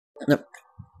Yep.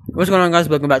 What's going on, guys?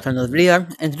 Welcome back to another video.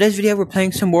 In today's video, we're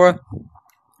playing some more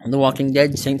The Walking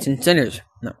Dead Saints and Sinners.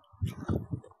 Now,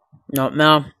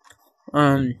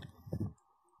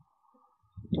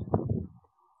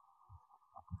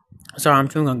 sorry, I'm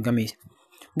chewing on gummies.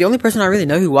 The only person I really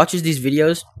know who watches these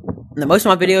videos, most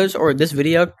of my videos, or this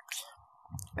video,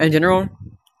 in general,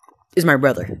 is my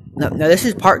brother. Now this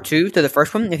is part 2 to the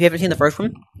first one. If you haven't seen the first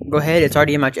one, go ahead. It's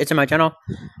already in my channel.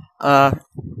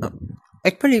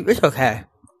 It's okay,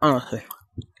 honestly.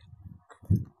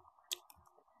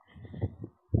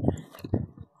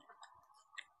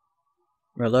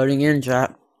 We're loading in,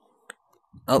 chat.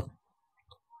 Oh.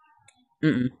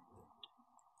 Okay.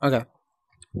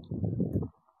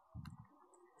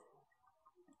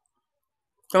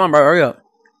 Come on, bro, hurry up.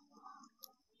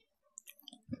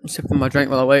 I'm sipping my drink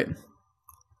while I wait.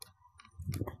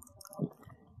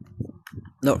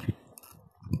 No.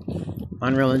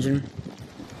 Unreal Engine.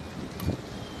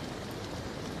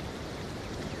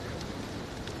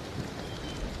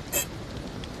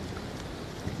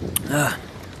 No.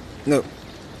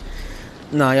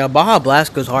 No, y'all, Baja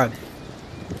Blast goes hard.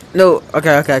 No,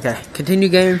 okay. Continue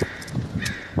game.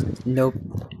 Nope.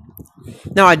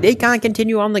 Now, I did kind of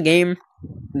continue on the game,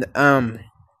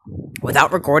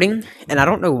 without recording, and I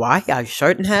don't know why. I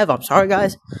shouldn't have. I'm sorry,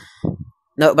 guys.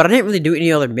 No, but I didn't really do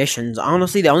any other missions.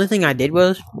 Honestly, the only thing I did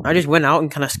was, I just went out and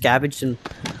kind of scavenged some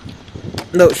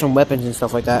weapons and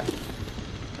stuff like that.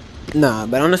 Nah,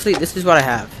 but honestly, this is what I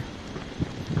have.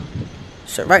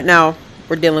 So, right now,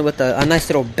 we're dealing with a nice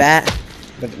little bat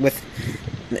with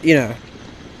you know,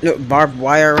 barbed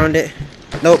wire around it.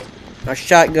 Nope. A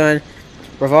shotgun,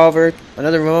 revolver,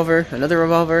 another revolver,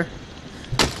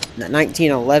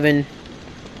 1911.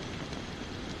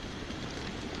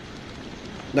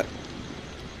 No.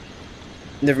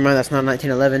 Never mind, that's not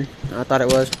 1911. I thought it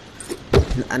was.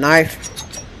 A knife.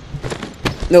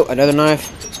 No, another knife.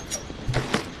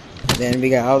 Then we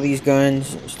got all these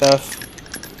guns and stuff.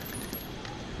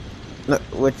 No,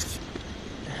 which...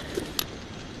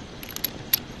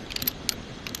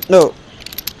 No.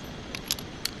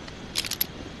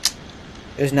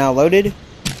 Is now loaded.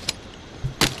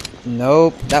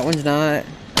 Nope, that one's not.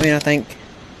 I mean, I think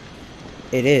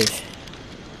it is.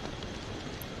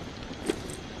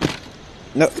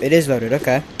 Nope, it is loaded.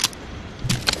 Okay.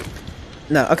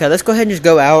 No, okay, let's go ahead and just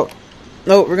go out.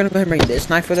 No, we're gonna go ahead and bring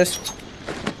this knife with us.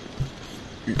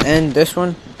 And this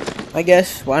one, I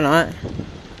guess. Why not?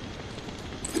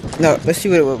 No, let's see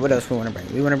what else we want to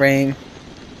bring. We want to bring...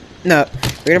 No,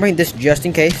 we're gonna bring this just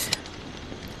in case.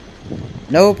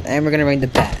 Nope, and we're gonna bring the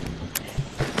bat.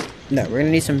 No, we're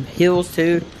gonna need some heals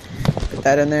too. Put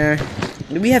that in there.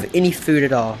 Do we have any food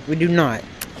at all? We do not.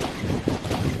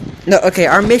 No, okay,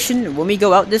 our mission when we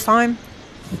go out this time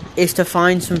is to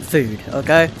find some food,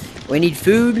 okay? We need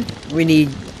food, we need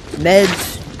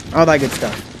meds, all that good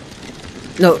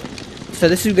stuff. No, so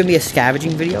this is gonna be a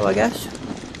scavenging video, I guess.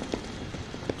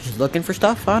 Just looking for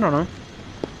stuff? I don't know.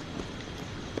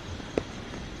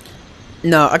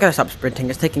 No, I gotta stop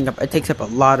sprinting. It takes up a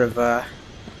lot of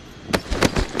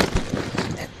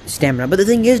stamina. But the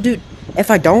thing is, dude,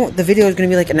 if I don't, the video is gonna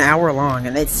be like an hour long,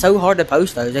 and it's so hard to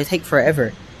post those. They take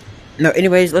forever. No,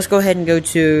 anyways, let's go ahead and go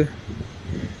to...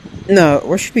 No,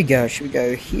 where should we go? Should we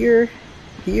go here?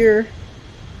 Here?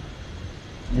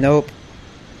 Nope.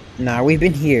 Nah, we've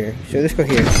been here. So let's go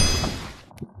here.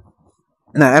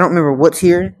 No, I don't remember what's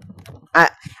here.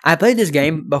 I played this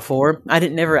game before. I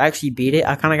didn't never actually beat it.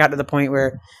 I kind of got to the point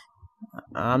where...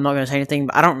 I'm not going to say anything,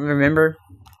 but I don't remember.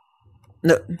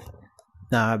 No.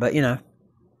 Nah, but you know.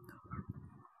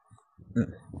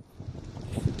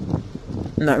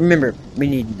 No, remember, we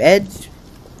need beds.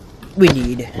 We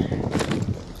need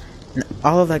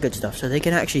all of that good stuff, so they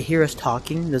can actually hear us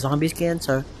talking. The zombies can,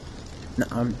 so no,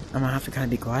 I'm gonna have to kind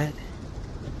of be quiet.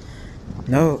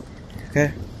 No,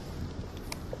 okay.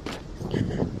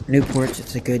 Newports,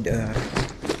 it's a good,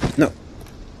 no,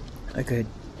 a good,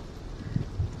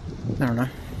 I don't know.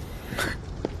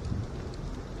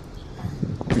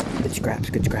 Good scraps.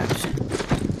 Good scraps.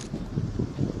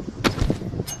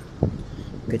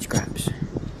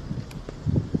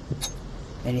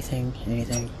 Anything.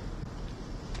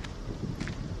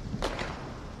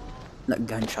 No,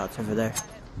 gunshots over there.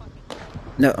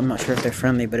 No, I'm not sure if they're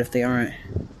friendly, but if they aren't...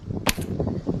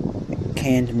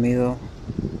 Canned meal.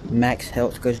 Max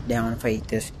health goes down if I eat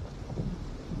this.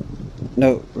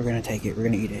 No, we're gonna take it. We're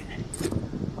gonna eat it.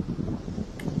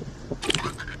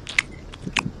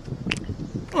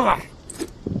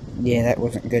 Yeah, that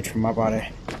wasn't good for my body.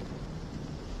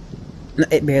 No,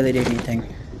 it barely did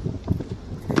anything.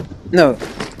 No.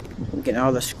 We're getting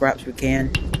all the scraps we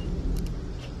can.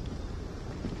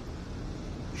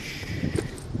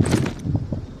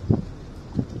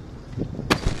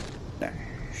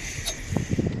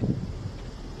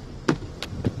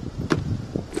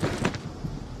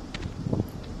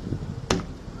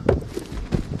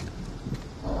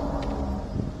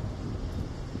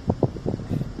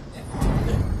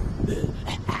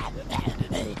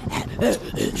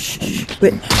 Shh.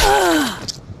 Wait.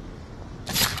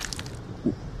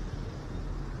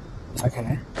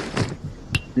 Okay.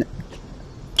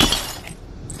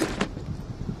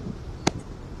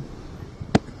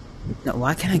 No,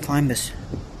 why can't I climb this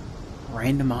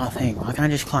random off thing? Why can't I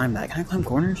just climb that? Can I climb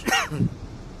corners?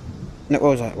 No,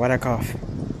 what was that? Why'd I cough?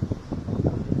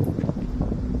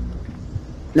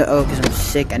 No, oh, because I'm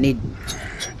sick. I need...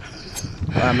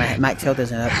 my max health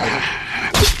isn't up.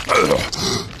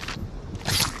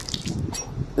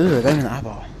 Ooh, I got him in the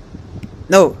eyeball.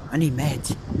 No, I need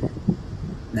meds.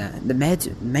 Nah, the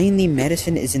meds... Mainly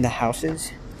medicine is in the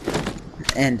houses.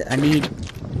 And I need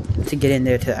to get in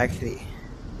there to actually...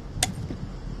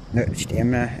 No,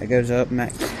 stamina, it goes up,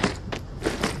 max.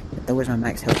 That was my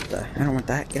max health, though. I don't want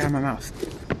that. Get out of my mouth.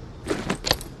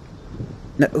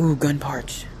 No, ooh, gun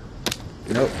parts.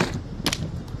 Nope.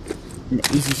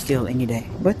 Easy steal any day.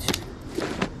 What?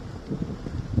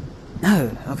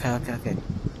 No. Okay.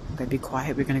 Okay, be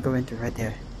quiet. We're gonna go into right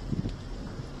there.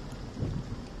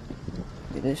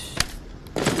 Look at this.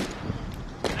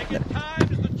 Second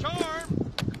time is the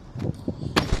charm.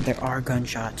 There are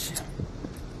gunshots.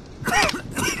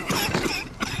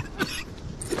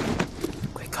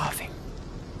 Quit coughing.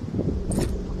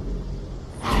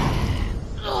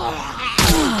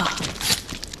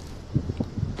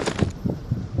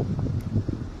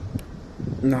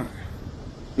 No.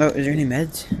 No, is there any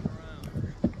meds?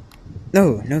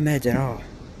 No, no meds at all.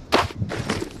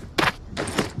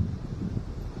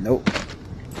 Nope.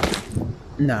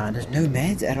 Nah, there's no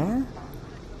meds at all?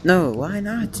 No, why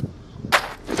not?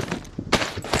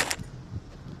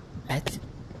 Meds?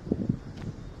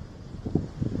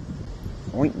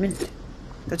 Ointment?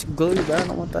 That's glue, but I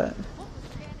don't want that.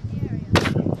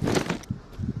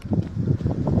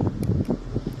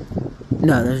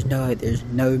 No, there's no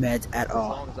meds at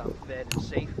all. As long as I'm fed and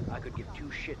safe, I could give two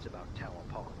shits about town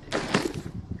politics.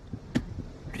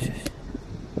 What is this?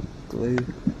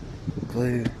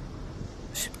 Glue,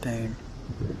 spoon.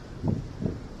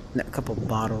 A couple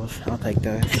bottles. I'll take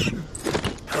those.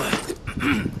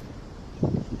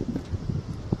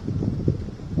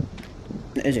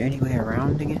 Is there any way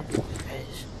around to get it?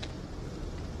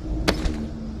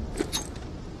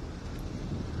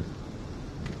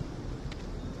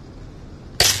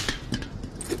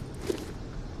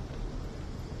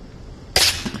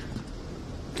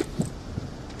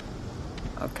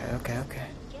 Okay.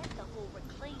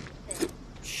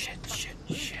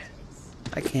 Shit.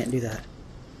 I can't do that.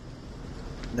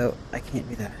 No, I can't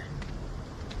do that.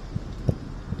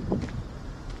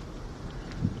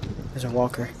 There's a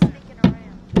walker.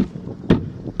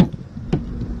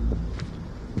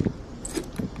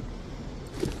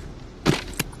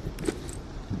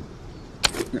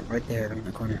 No, right there in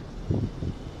the corner.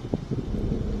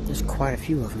 There's quite a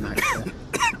few of them actually.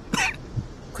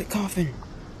 Quit coughing.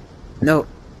 No.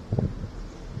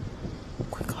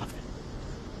 Quit coughing.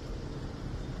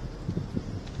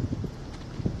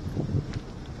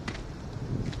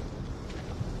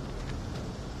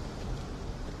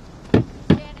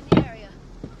 Stand in the area.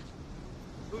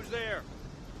 Who's there?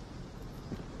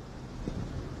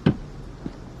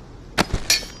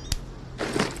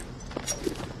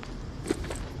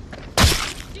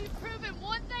 You've proven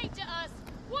one thing to us.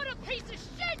 What a piece of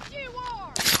shit you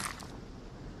are!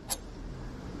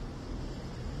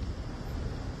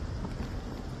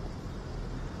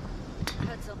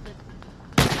 Heard something.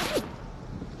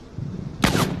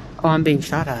 Oh, I'm being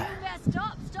shot at. You messed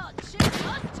up starting shit with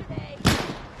us today.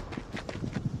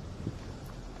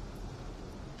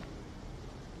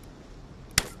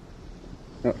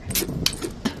 No.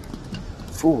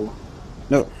 Fool.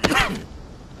 No.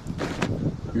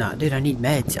 Nah, dude, I need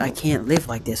meds. I can't live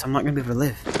like this. I'm not gonna be able to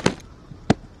live.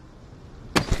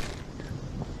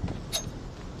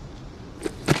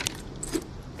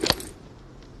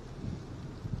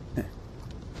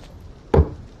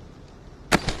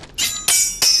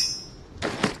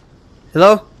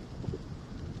 Hello?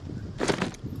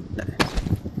 No.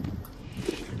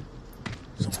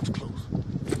 Someone's close.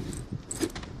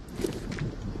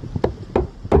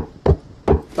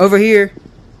 Over here.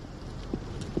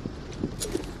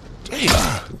 Damn.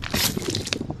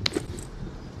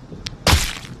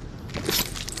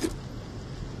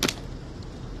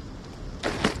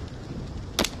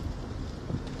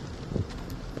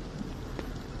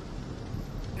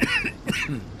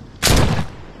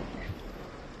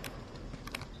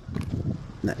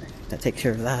 That takes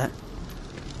care of that.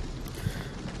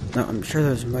 No, I'm sure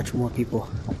there's much more people.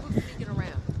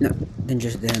 No, than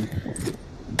just them.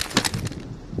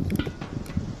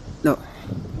 No.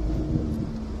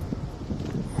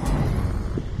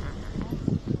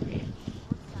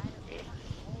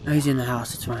 No, he's in the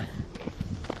house, it's fine.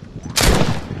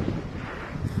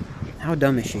 How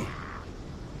dumb is she?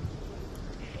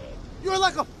 You're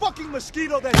like a fucking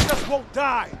mosquito that just won't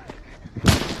die.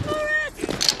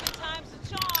 Time's a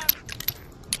charm.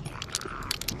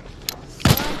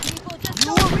 Some people just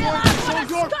You're don't going realize to show what a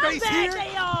your face scumbag here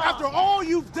they are. after all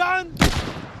you've done?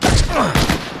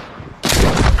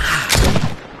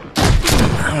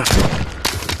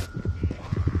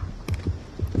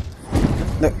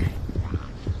 Look.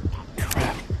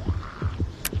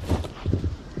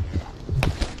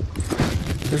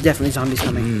 There's definitely zombies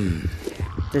coming.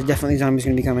 There's definitely zombies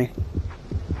gonna be coming.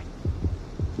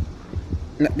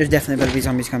 No, there's definitely better be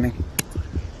zombies coming.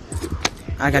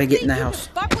 I gotta get in the house.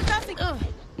 Fuck with us and-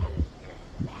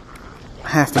 I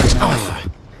have to get in the house.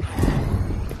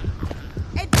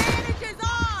 Advantage is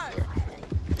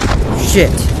ours.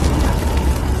 Shit.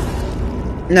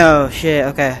 No, shit,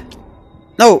 okay.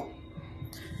 No!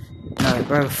 No,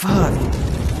 bro, fuck.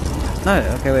 No,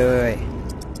 okay, wait.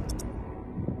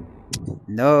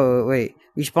 No, wait.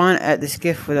 Respawn at the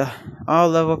skiff with all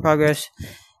level progress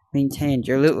maintained.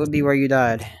 Your loot will be where you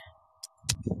died.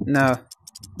 No.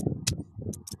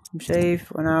 I'm safe,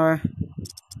 1 hour.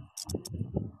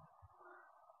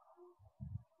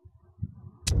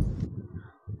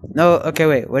 No, okay,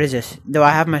 wait, what is this? Do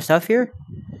I have my stuff here?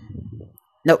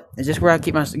 Nope. Is this where I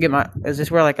keep is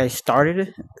this where, like, I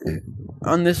started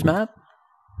on this map?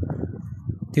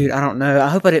 Dude, I don't know. I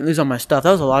hope I didn't lose all my stuff.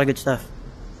 That was a lot of good stuff.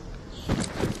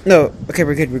 No. Okay,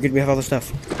 we're good. We have all the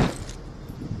stuff.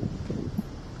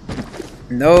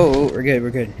 No, we're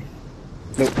good.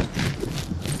 Nope.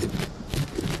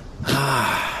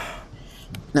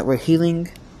 No, we're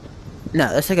healing. No,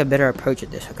 let's take a better approach at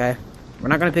this, okay? We're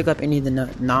not gonna pick up any of the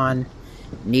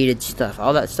non-needed stuff.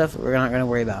 All that stuff we're not gonna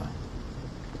worry about.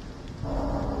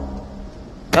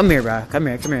 Come here, bro. Come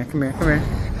here.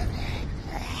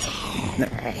 No.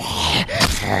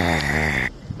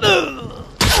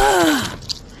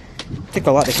 Took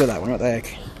a lot to kill that one. What the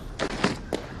heck?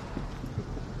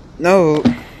 No.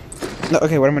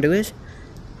 Okay, what I'm gonna do is,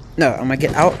 I'm gonna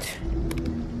get out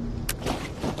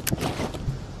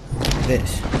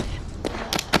this.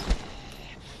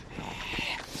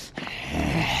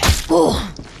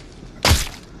 Oh.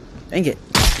 Dang it.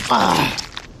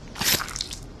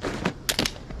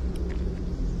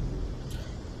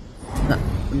 No,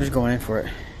 I'm just going in for it.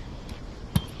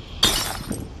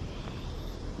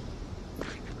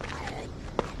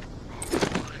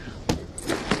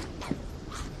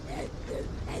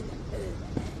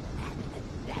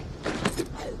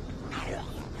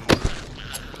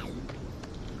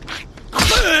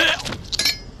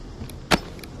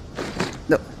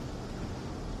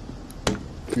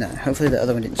 No, hopefully the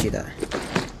other one didn't see that.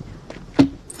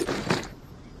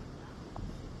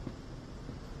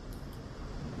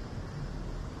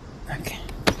 Okay.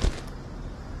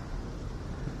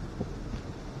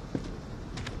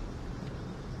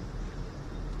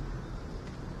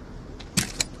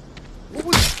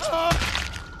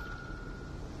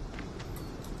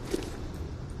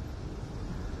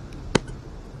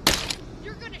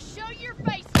 You're gonna show your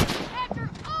face after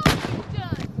all you've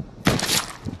done.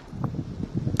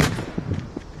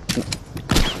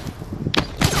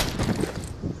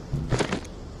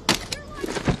 You're like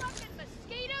a fucking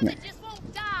mosquito that just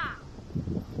won't die.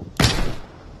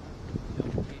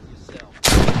 Don't kid yourself.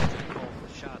 Call for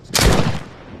shots.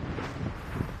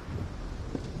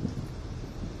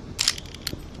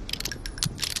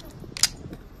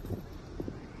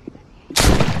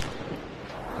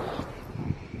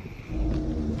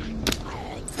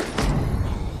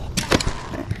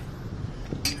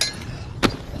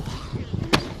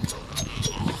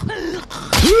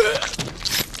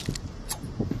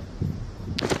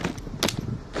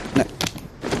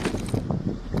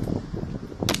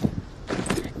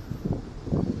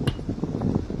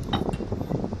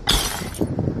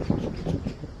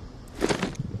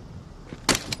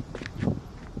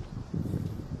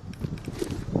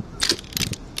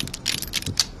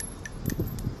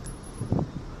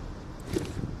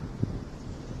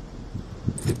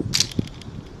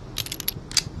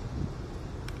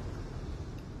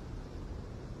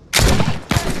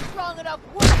 Strong enough.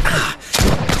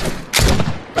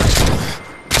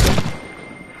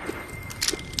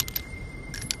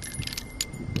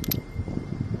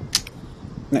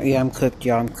 No, yeah, I'm cooked.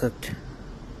 Yeah, I'm cooked.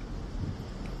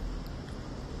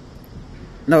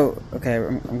 No, okay,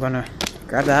 I'm gonna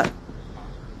grab that.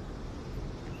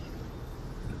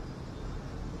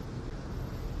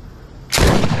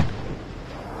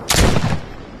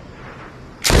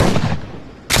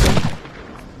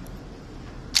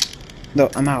 No,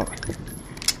 I'm out.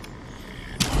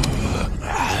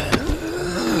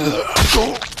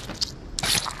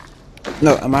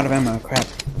 No, I'm out of ammo. Crap.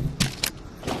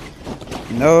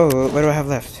 No, what do I have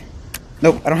left?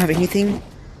 Nope, I don't have anything.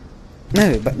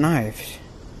 No, but knives.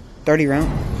 30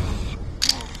 round.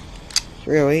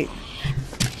 308.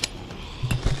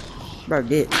 Bro,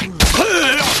 get. Come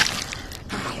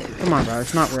on, bro,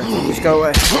 it's not worth it. Just go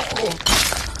away.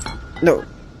 No.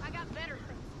 I got better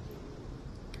things.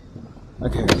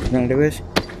 Okay, what we're gonna do is,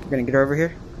 we're gonna get her over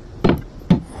here.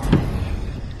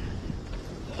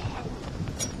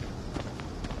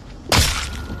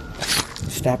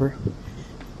 Stab her.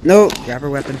 No! Grab her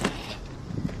weapon.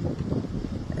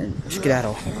 And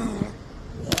skedaddle.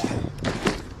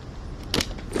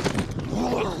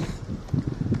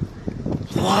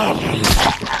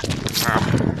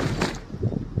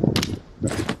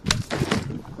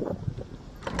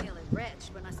 Feeling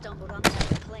wretched when I stumbled onto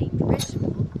that acclaimed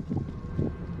ritual.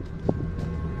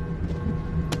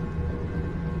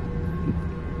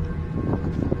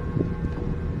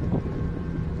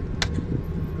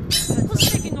 Who's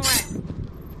sticking around?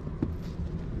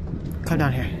 Come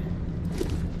down here.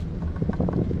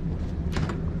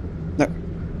 No.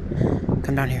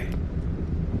 Come down here.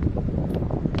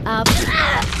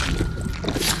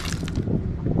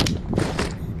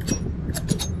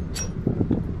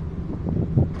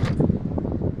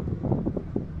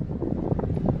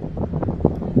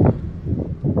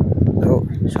 Oh,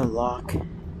 it's a lock.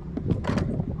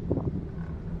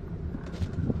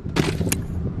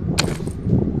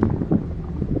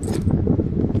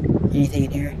 Anything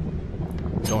in here?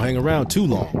 Don't hang around too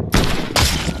long.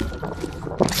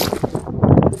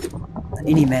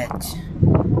 Any meds?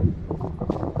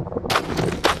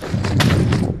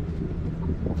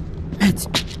 Meds!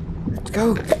 Let's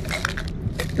go!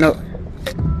 No.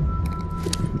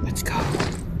 Let's go.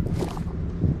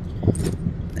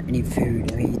 I need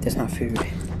food. I mean, that's not food.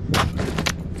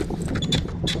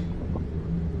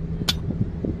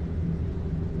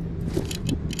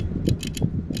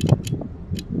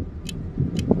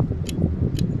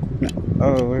 No.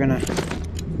 Oh, we're gonna...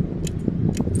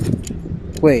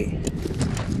 Wait.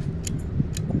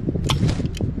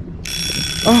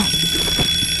 Oh!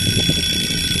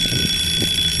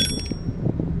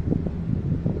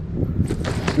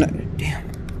 No, damn.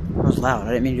 That was loud.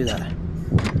 I didn't mean to do that.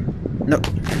 No.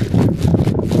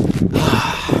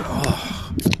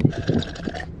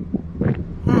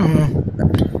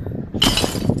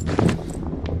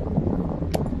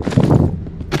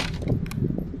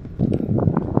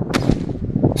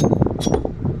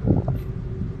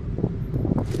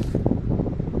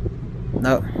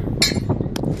 No.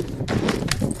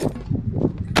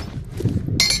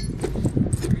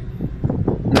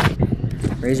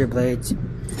 Razor blades.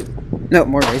 No,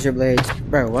 more razor blades.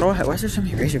 Bro, what do I have? Why is there so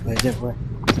many razor blades everywhere?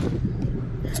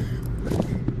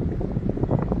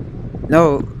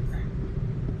 No.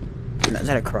 Is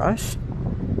that a cross?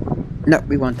 No,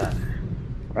 we want that.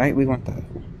 Right? We want that.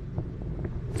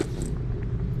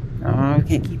 Oh, we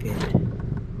can't keep it.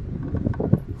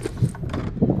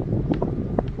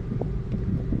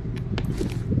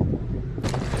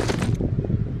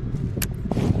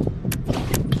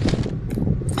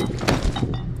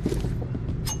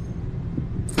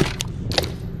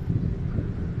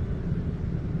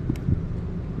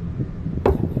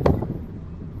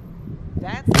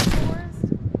 That's the forest?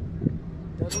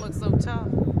 Doesn't look so tough.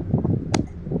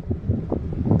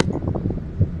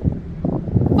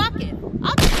 Fuck it!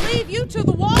 I'll just leave you to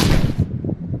the water!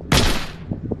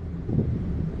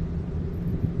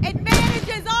 Advantage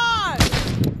is ours!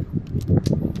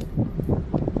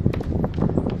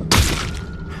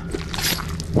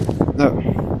 No.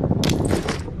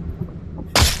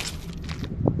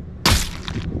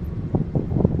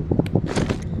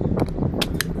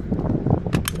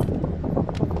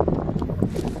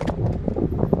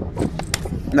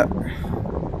 No.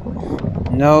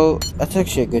 No, that's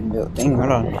actually a good build thing.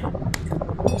 Hold on.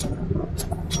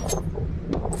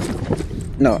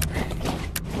 No.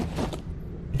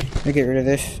 We'll get rid of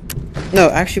this. No,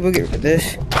 actually, we'll get rid of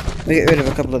this. We'll get rid of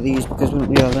a couple of these because we don't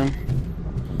need all of them.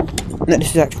 No,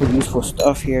 this is actually useful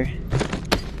stuff here.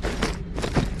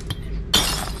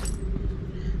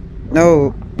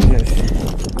 No.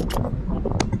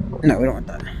 No, we don't want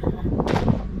that.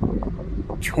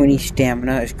 20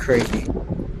 stamina is crazy.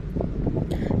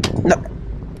 No.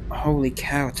 Holy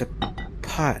cow, it's a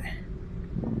pot.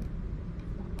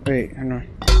 Wait, hang on.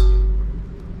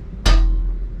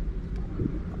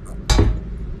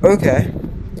 Okay.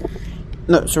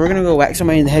 No, so we're gonna go whack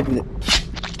somebody in the head with it.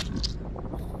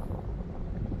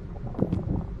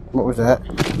 What was that?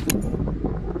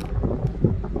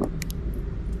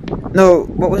 No,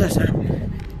 what was that sound?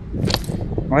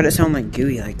 Why did it sound like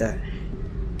gooey like that?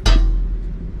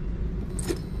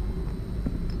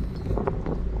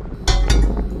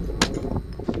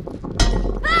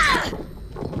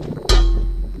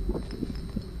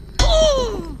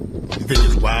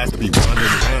 guys to be running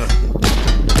around.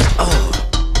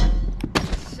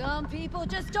 Some people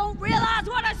just don't realize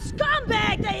what a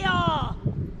scumbag they are!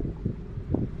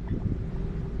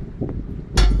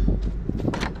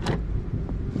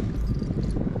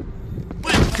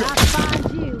 When I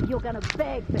find you, you're gonna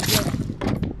beg for this.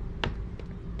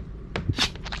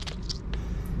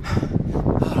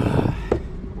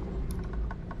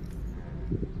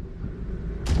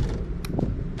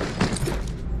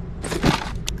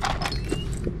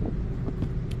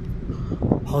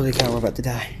 Holy cow, we're about to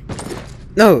die.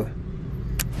 No!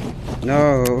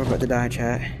 No, we're about to die,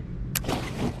 chat.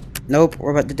 Nope,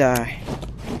 we're about to die.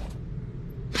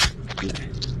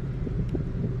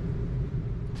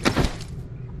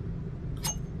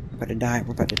 We're about to die,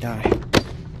 we're about to die.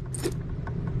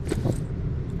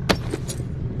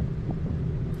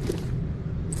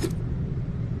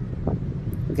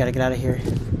 We gotta get out of here.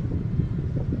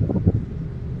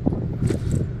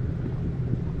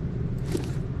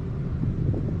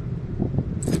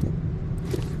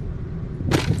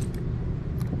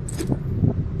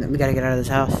 We gotta get out of this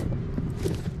house.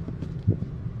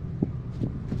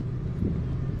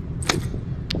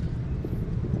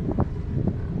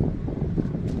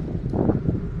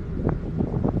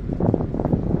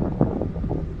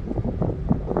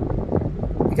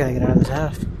 We gotta get out of this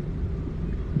house.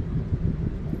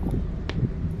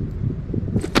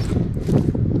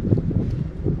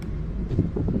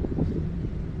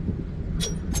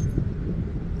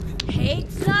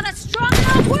 Hate's not a strong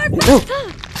enough word for... No!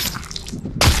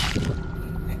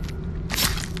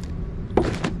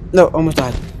 No, almost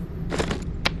died.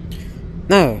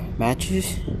 No,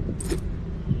 matches.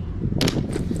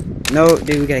 No,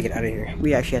 dude, we gotta get out of here.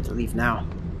 We actually have to leave now.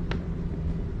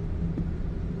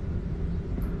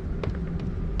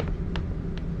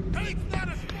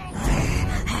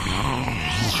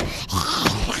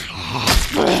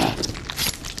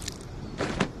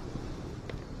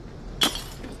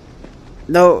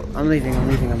 No, I'm leaving, I'm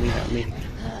leaving, I'm leaving, I'm leaving.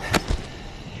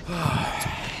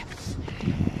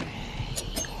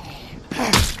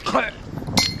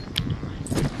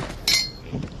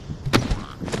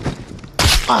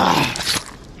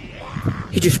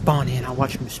 He just spawned in. I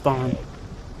watched him spawn.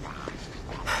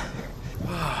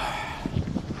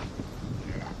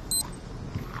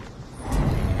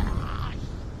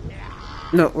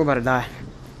 No, we're about to die.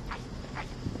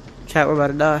 Chat, we're about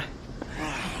to die.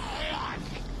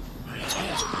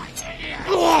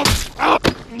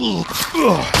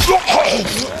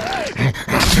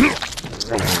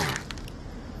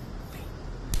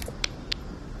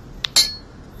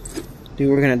 Dude,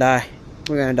 we're gonna die.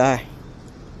 We're gonna die.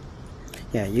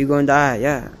 Yeah, you gonna die.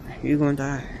 Yeah, you gonna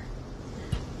die.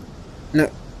 No.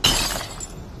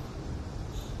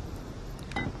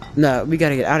 No, we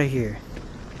gotta get out of here.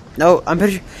 No, I'm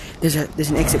pretty sure there's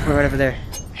an exit point right over there.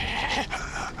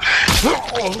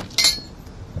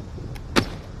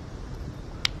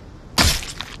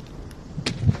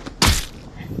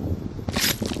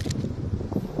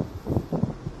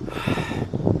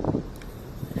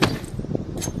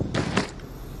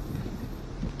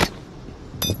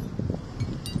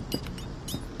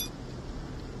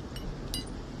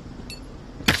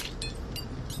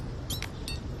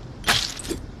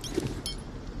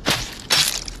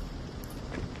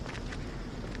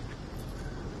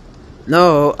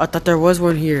 No, I thought there was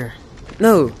one here.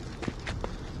 No.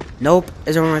 Nope.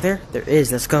 Is there one right there? There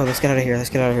is. Let's go. Let's get out of here. Let's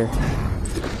get out of here.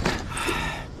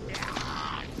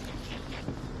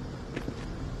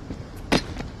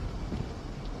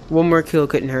 One more kill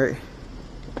couldn't hurt.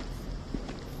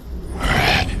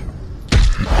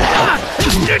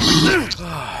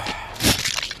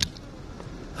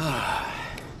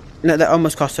 No, that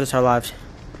almost cost us our lives.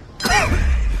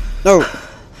 No.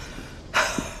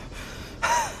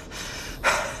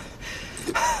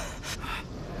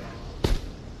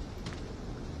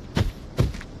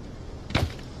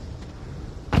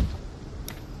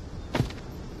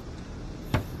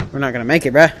 We're not gonna make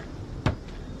it, bruh.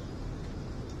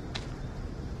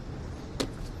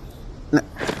 No.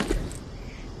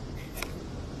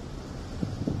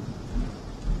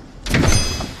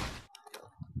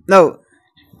 No.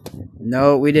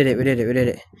 No, we did it, we did it, we did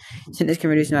it. Sickness can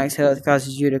reduce max health,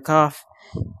 causes you to cough.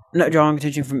 Not drawing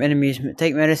attention from enemies.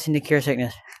 Take medicine to cure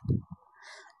sickness.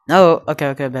 No.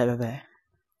 Okay, bad.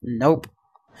 Nope.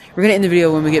 We're gonna end the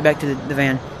video when we get back to the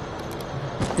van.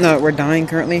 No, we're dying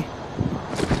currently.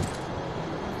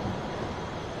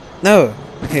 No.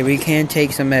 Okay, we can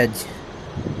take some meds.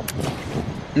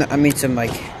 No, I mean some, like,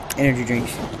 energy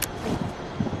drinks.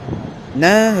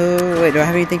 No. Wait, do I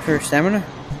have anything for stamina?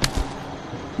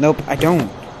 Nope, I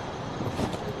don't.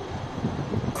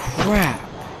 Crap.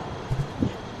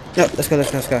 No, let's go, let's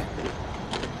go, let's go.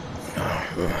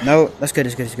 No, that's good,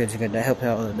 that's good, that's good, that's good. That helped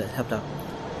out a little bit, helped out.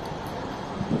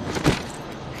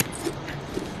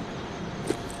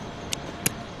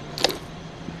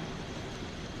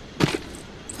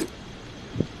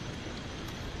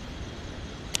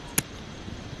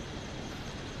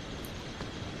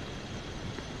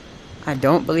 I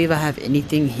don't believe I have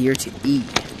anything here to eat.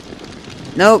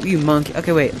 Nope, you monkey.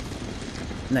 Okay, wait.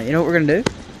 No, you know what we're gonna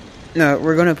do? No,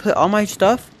 we're gonna put all my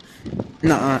stuff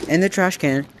in the trash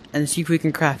can and see if we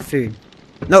can craft food.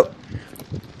 Nope.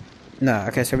 No,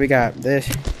 okay, so we got this.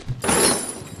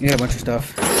 You got a bunch of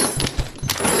stuff.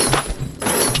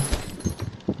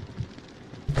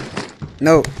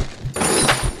 Nope.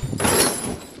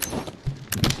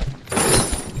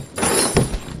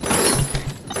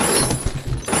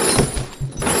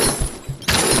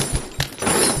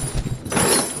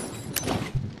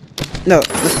 No,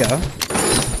 let's go.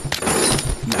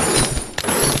 No.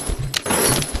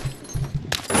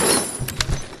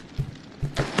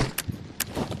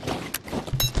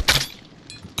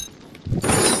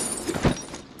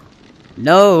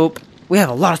 Nope. We have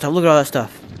a lot of stuff. Look at all that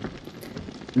stuff.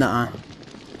 Nuh-uh.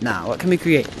 Nah, what can we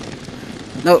create?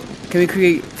 Nope. Can we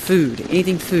create food?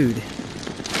 Anything food?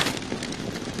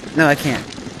 No, I can't.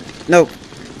 Nope.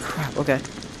 Crap, okay.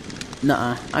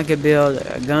 Nuh-uh. I could build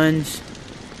guns.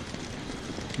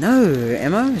 No,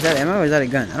 ammo? Is that ammo or is that a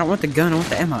gun? I don't want the gun, I want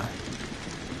the ammo.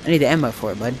 I need the ammo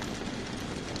for it, bud.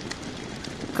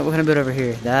 What can I build over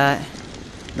here? That.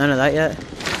 None of that yet?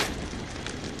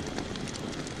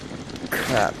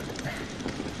 Crap.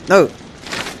 No!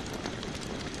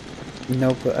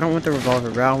 Nope, I don't want the revolver,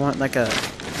 bro. I want like a...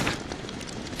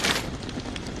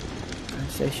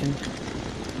 station.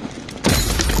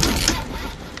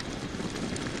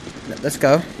 Let's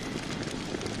go.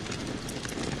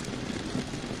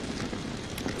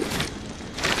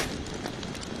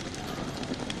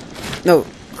 No,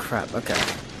 crap, okay.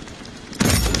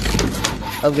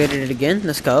 Upgraded it again,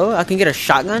 let's go. I can get a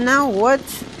shotgun now? What?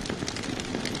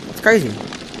 That's crazy.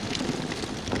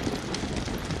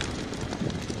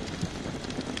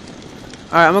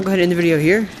 Alright, I'm gonna go ahead and end the video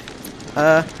here.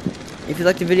 If you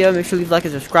liked the video, make sure to leave a like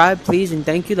and subscribe, please, and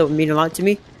thank you. That would mean a lot to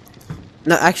me.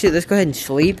 No, actually, let's go ahead and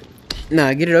sleep.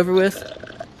 No, get it over with.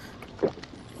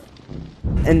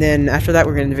 And then, after that,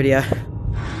 we're gonna end the video.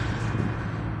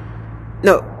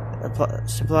 No.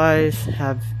 Supplies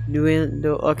have new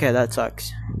window. Okay, that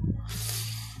sucks.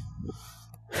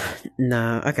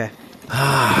 No, okay.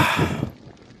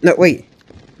 No, wait.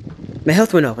 My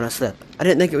health went up when I slept. I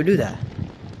didn't think it would do that.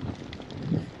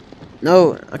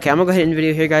 No, okay, I'm gonna go ahead and end the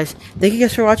video here, guys. Thank you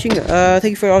guys for watching. Thank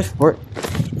you for all the support.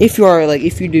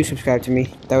 If you do subscribe to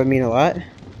me, that would mean a lot.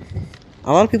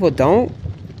 A lot of people don't.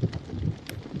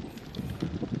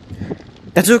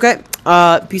 That's okay.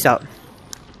 Peace out.